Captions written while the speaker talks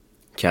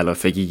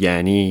کلافگی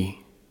یعنی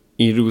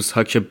این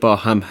روزها که با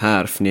هم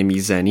حرف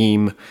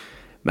نمیزنیم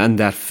من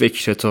در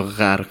فکر تو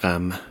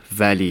غرقم،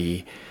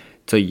 ولی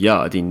تو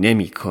یادی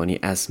نمی کنی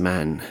از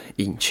من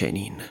این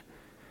چنین.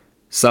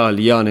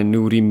 سالیان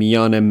نوری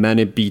میان من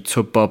بی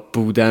تو با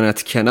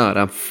بودنت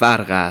کنارم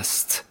فرق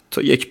است.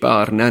 تو یک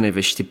بار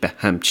ننوشتی به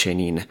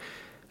همچنین.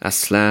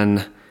 اصلاً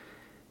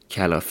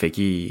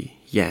کلافگی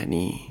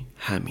یعنی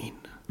همین.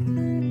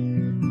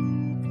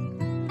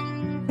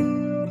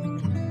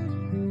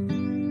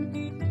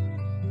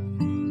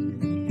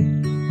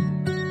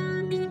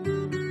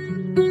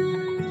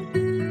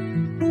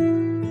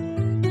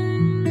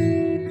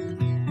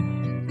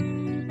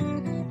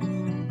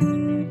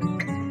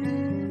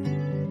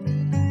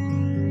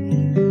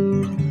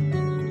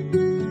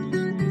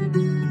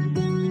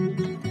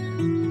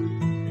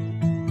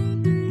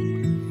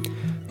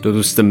 دو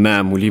دوست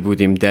معمولی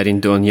بودیم در این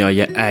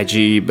دنیای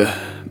عجیب.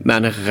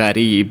 من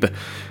غریب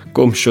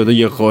گم شده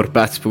ی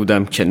غربت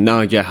بودم که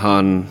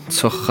ناگهان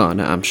تو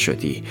خانه ام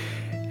شدی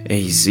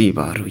ای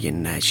زیبا روی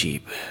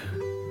نجیب.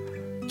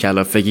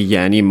 کلافگی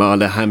یعنی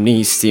مال هم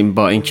نیستیم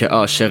با اینکه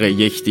عاشق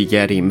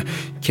یکدیگریم،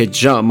 که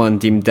جا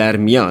ماندیم در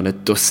میان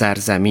دو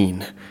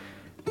سرزمین.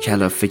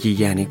 کلافگی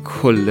یعنی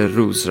کل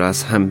روز را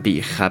از هم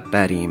بی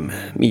خبریم.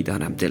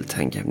 میدانم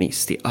دلتنگم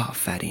نیستی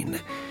آفرین.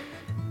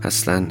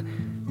 اصلاً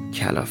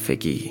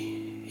کلافگی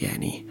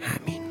یعنی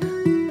همین.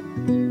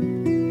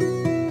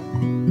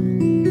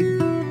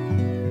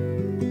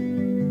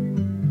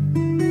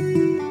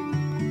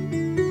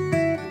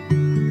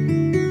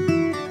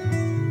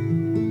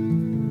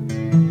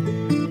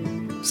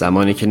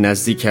 زمانی که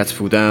نزدیکت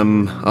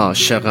بودم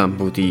عاشقم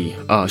بودی،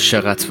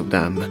 عاشقت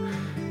بودم.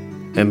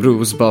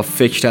 امروز با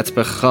فکرت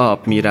به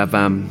خواب می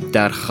روم،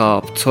 در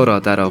خواب تو را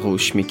در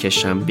آغوش می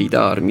کشم.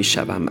 بیدار می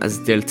شوم،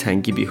 از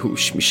دلتنگی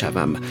بیهوش می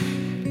شوم.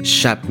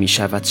 شب می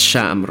شود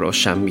شمع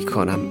روشن می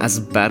کنم.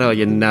 از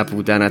برای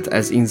نبودنت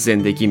از این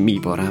زندگی می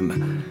برم.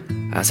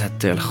 ازت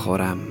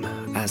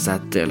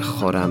دل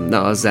خورم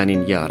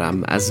نازنین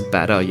یارم. از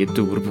برای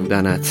دور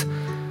بودنت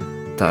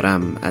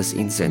دارم از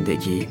این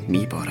زندگی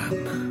می برم.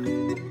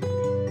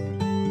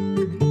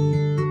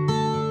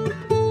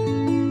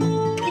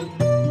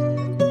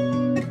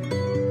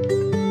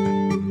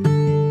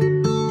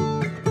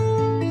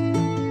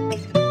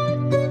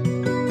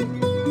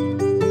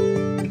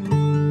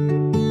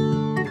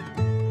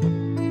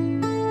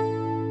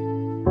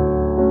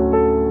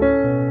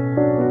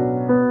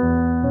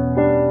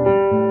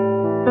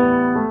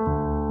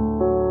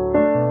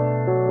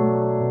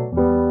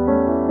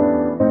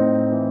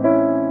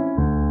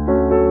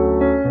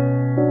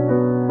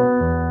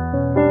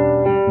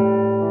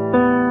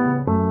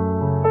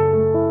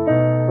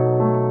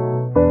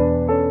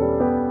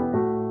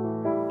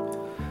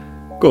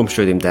 گم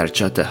شدیم در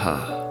جاده ها،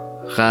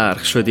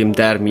 غرق شدیم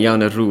در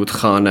میان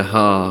رودخانه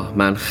ها.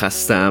 من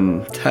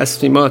خستم،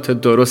 تصمیمات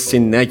درستی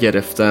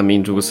نگرفتم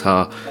این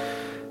روزها.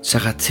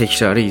 چقدر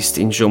تکراری است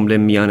این جمله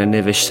میان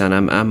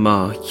نوشتنم،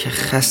 اما که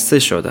خسته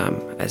شدم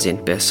از این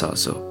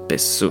بساز و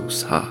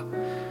بسوزها.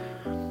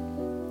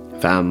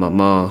 و اما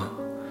ما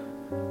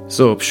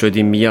ذوب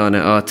شدیم میان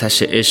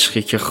آتش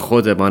عشقی که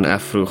خودمان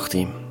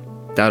افروختیم.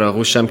 در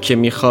آغوشم که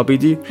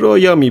میخوابیدی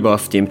رویا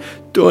میبافتیم،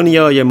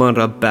 دنیایمان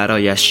را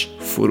برایش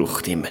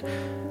فروختیم.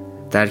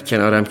 در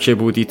کنارم که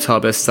بودی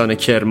تابستان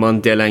کرمان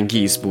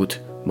دلانگیز بود،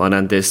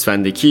 مانند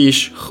اسفند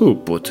کیش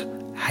خوب بود،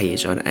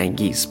 هیجان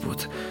انگیز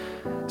بود.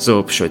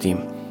 ذوب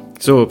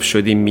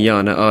شدیم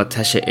میان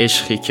آتش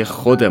عشقی که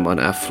خودمان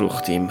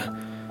افروختیم.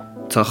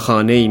 تا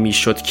خانه‌ای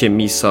میشد که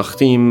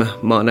میساختیم،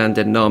 مانند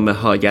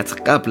نامه‌هایت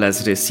قبل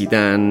از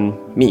رسیدن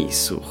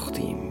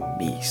میسوختیم.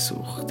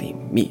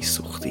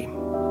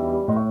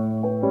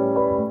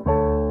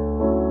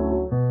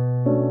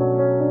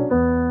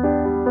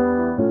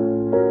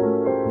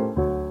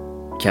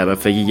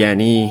 کلافگی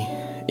یعنی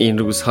این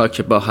روزها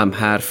که با هم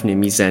حرف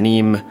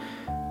نمیزنیم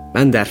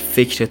من در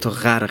فکر تو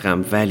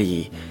غرقم،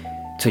 ولی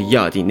تو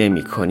یادی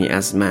نمی کنی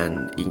از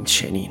من این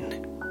چنین.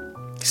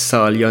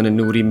 سالیان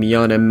نوری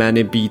میان من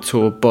بی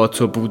تو با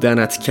تو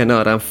بودنت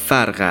کنارم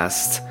فرق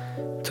است.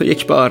 تو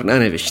یک بار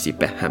ننوشتی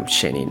به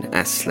همچنین.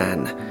 اصلاً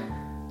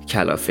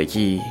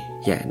کلافگی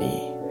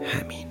یعنی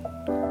همین.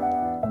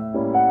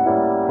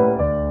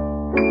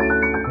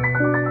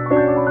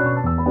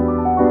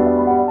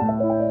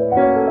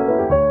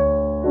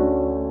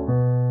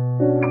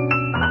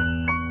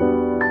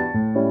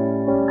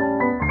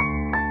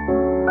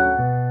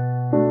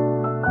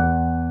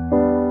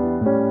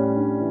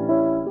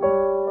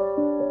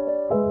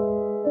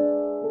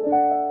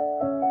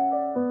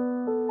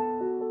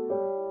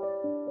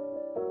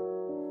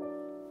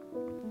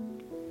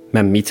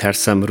 من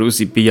میترسم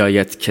روزی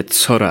بیاید که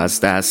تو را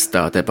از دست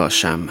داده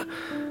باشم.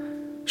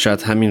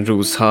 شاید همین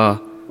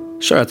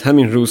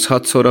روزها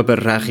تو را به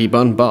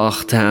رقیبان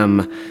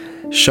باختم.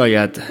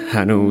 شاید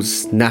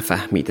هنوز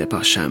نفهمیده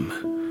باشم.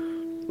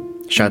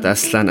 شاید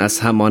اصلا از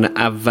همان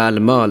اول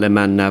مال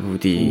من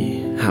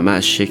نبودی.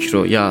 همه‌اش یک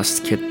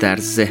رویاست که در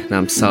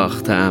ذهنم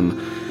ساختم.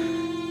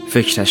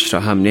 فکرش را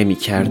هم نمی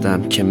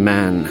کردم که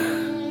من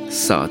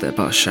ساده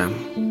باشم.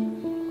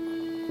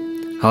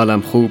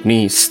 حالم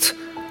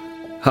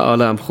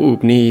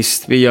خوب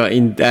نیست بیا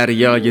این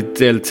دریای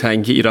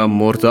دلتنگی را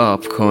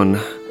مرداب کن.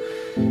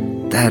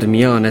 در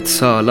میان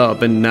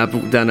تالاب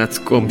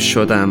نبودنت گم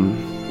شدم،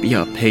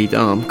 بیا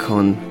پیدام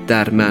کن،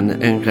 در من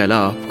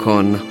انقلاب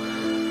کن.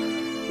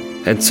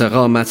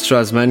 انتقامت را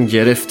از من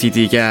گرفتی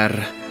دیگر،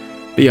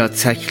 بیا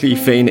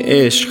تکلیف این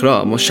عشق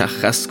را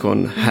مشخص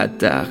کن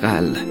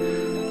حداقل.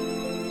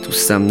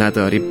 دوستم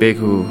نداری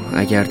بگو،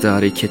 اگر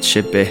داری که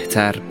چه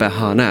بهتر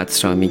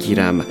بهانه‌ات را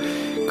میگیرم،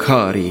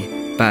 کاری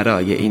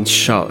برای این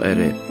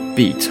شاعر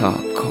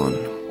بیتاب کن.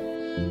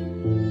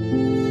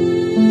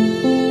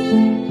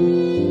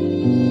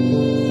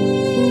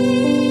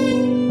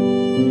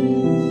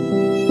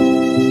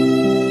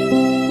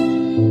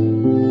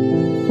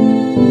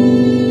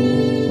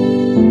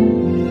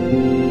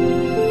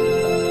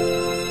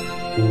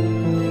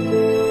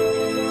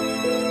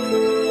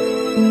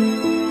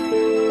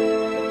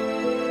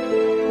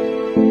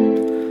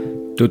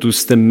 دو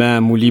دوست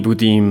معمولی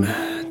بودیم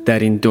در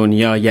این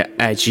دنیای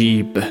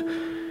عجیب.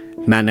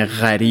 من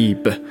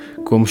غریب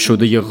گم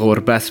شده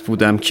غربت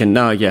بودم که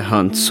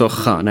ناگهان تو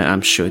خانه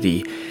ام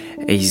شدی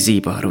ای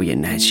زیباروی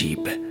نجیب.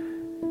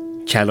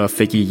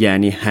 کلافگی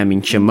یعنی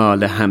همین که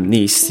مال هم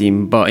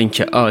نیستیم، با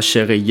اینکه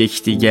عاشق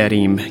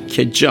یکدیگریم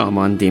که جا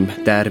ماندیم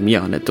در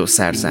میان دو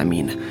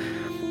سرزمین.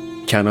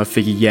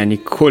 کلافگی یعنی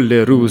کل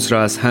روز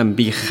را از هم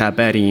بی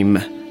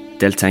خبریم.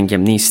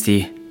 دلتنگم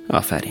نیستی؟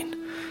 آفرین.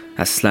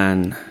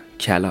 اصلاً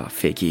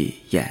کلافگی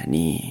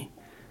یعنی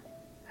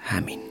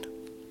همین.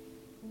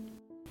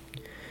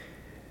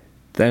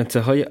 در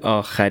انتهای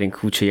آخرین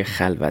کوچه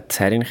خلوت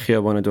ترین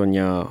خیابان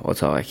دنیا،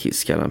 اتاقکی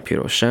است که الان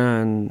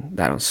پیروشن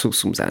در آن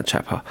سوسو زن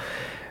چپها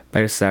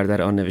برای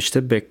سردر آن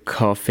نوشته به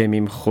کافه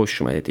میم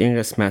خوش اومدید. این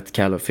قسمت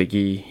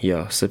کلافگی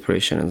یا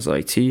سپریشن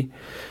انزایتی،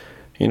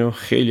 اینو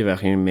خیلی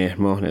وقت این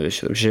مهرماه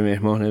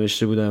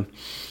نوشته بودم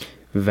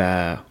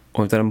و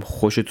امیدوارم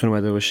خوشتون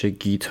اومده باشه.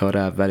 گیتار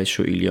اولش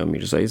رو ایلیا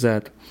میرزایی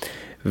زد.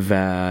 و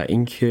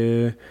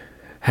اینکه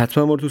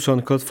حتما ما رو تو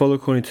ساندکلاد فالو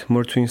کنید، ما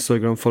رو تو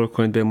اینستاگرام فالو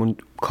کنید، بهمون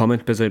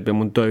کامنت بذارید،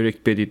 بهمون دایرکت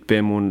بدید،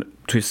 بهمون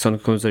توی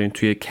ساندکلاد بذارید،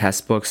 توی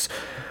کست باکس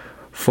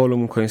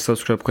فالومون کنید،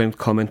 سابسکرایب کنید،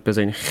 کامنت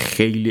بذارید.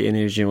 خیلی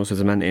انرژی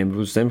واسه من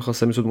امروز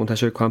نمیخواستم اپیزود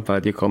منتشر کنم،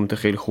 فقط یه کامنت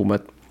خیلی خوب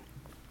اومد،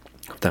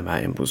 گفتم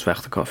امروز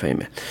وقت کافه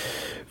ایمه.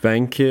 و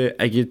اینکه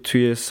اگه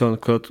توی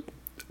ساندکلاد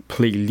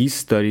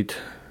پلیلیست دارید،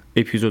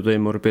 اپیزودهای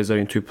ما رو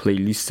بذارین توی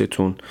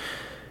پلیلیستتون،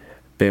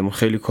 بهمون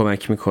خیلی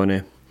کمک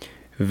میکنه.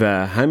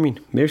 و همین،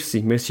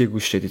 مرسی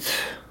گوش دادید.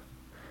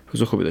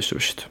 روز خوبی داشته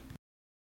باشید.